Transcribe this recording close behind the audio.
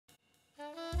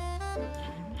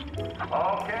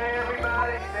Okay,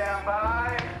 everybody, stand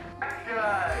by.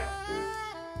 Action!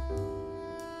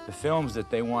 The films that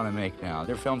they want to make now,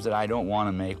 they're films that I don't want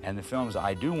to make, and the films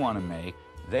I do want to make,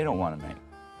 they don't want to make.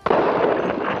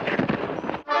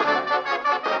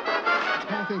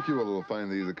 I think you will find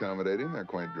these accommodating. They're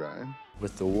quite dry.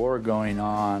 With the war going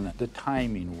on, the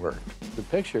timing worked. The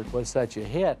picture was such a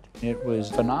hit, it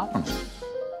was phenomenal.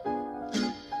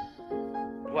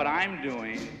 What I'm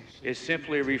doing is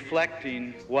simply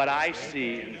reflecting what I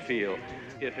see and feel.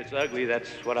 If it's ugly, that's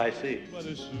what I see.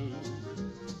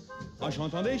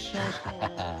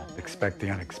 Expect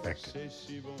the unexpected.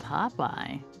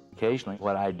 Popeye. Occasionally,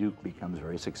 what I do becomes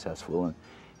very successful,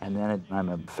 and then I'm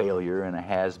a failure and a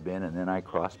has-been, and then I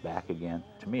cross back again.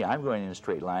 To me, I'm going in a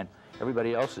straight line.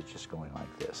 Everybody else is just going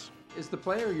like this. Is the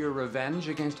player your revenge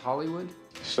against Hollywood?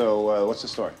 So, what's the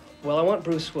story? Well, I want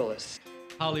Bruce Willis.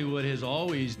 Hollywood has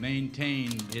always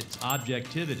maintained its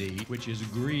objectivity, which is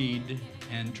greed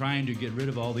and trying to get rid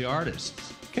of all the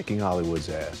artists. Kicking Hollywood's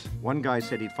ass. One guy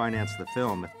said he'd finance the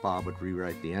film if Bob would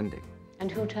rewrite the ending.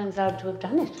 And who turns out to have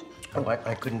done it? Oh,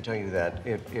 I couldn't tell you that.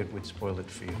 It would spoil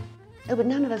it for you. Oh, but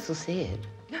none of us will see it.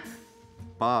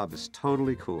 Bob is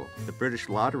totally cool. The British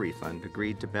Lottery Fund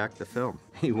agreed to back the film.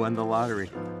 He won the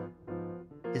lottery.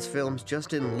 His films just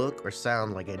didn't look or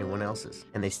sound like anyone else's,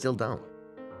 and they still don't.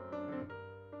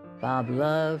 Bob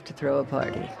loved to throw a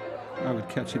party. I would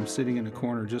catch him sitting in a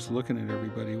corner just looking at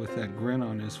everybody with that grin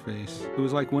on his face. It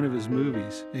was like one of his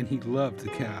movies, and he loved the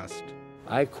cast.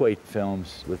 I equate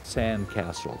films with sand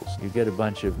castles. You get a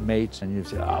bunch of mates and you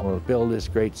say, oh, we'll build this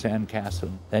great sand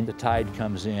castle. Then the tide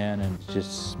comes in and it's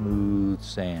just smooth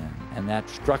sand. And that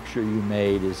structure you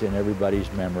made is in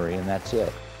everybody's memory, and that's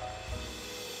it.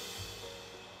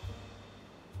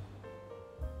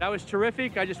 That was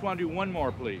terrific. I just want to do one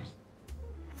more, please.